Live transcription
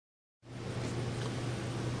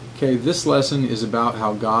Okay, this lesson is about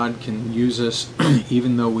how God can use us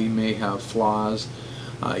even though we may have flaws,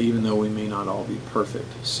 even though we may not all be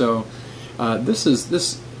perfect. So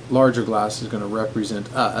this larger glass is going to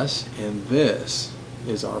represent us, and this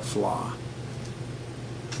is our flaw.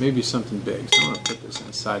 Maybe something big. So I'm going to put this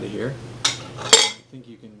inside of here. I think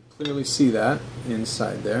you can clearly see that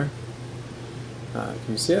inside there. Can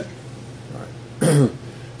you see it? All right.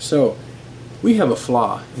 So we have a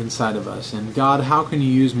flaw inside of us, and God, how can you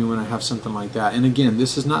use me when I have something like that? And again,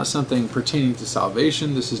 this is not something pertaining to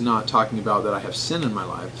salvation. This is not talking about that I have sin in my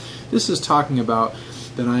life. This is talking about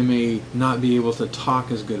that I may not be able to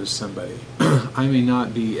talk as good as somebody. I may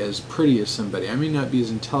not be as pretty as somebody. I may not be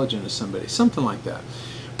as intelligent as somebody. Something like that.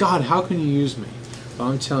 God, how can you use me? Well,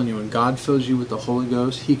 I'm telling you, when God fills you with the Holy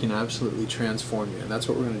Ghost, He can absolutely transform you. And that's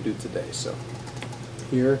what we're going to do today. So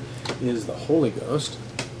here is the Holy Ghost.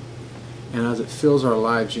 And as it fills our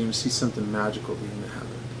lives, you're going to see something magical begin to happen.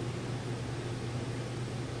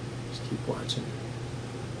 Just keep watching.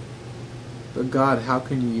 But God, how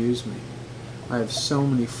can you use me? I have so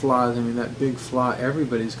many flaws. I mean, that big flaw,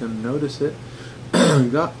 everybody's going to notice it.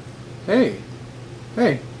 God, hey.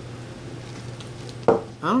 I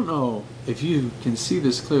don't know if you can see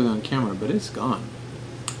this clearly on camera, but it's gone.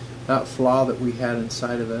 That flaw that we had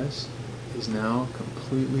inside of us is now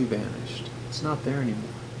completely vanished. It's not there anymore.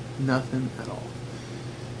 Nothing at all.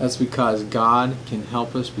 That's because God can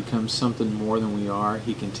help us become something more than we are.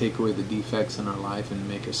 He can take away the defects in our life and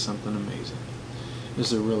make us something amazing.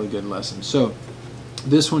 This is a really good lesson. So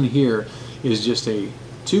this one here is just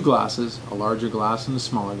two glasses, a larger glass and a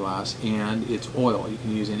smaller glass, and it's oil. You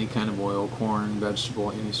can use any kind of oil, corn,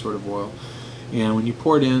 vegetable, any sort of oil. And when you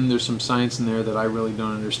pour it in, there's some science in there that I really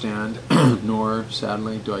don't understand, nor,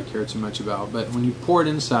 sadly, do I care too much about. But when you pour it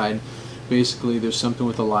inside, basically there's something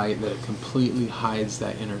with the light that it completely hides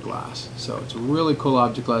that inner glass. So it's a really cool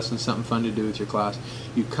object lesson, something fun to do with your class.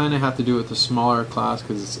 You kind of have to do it with a smaller class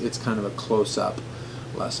because it's kind of a close-up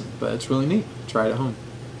lesson. But it's really neat. Try it at home.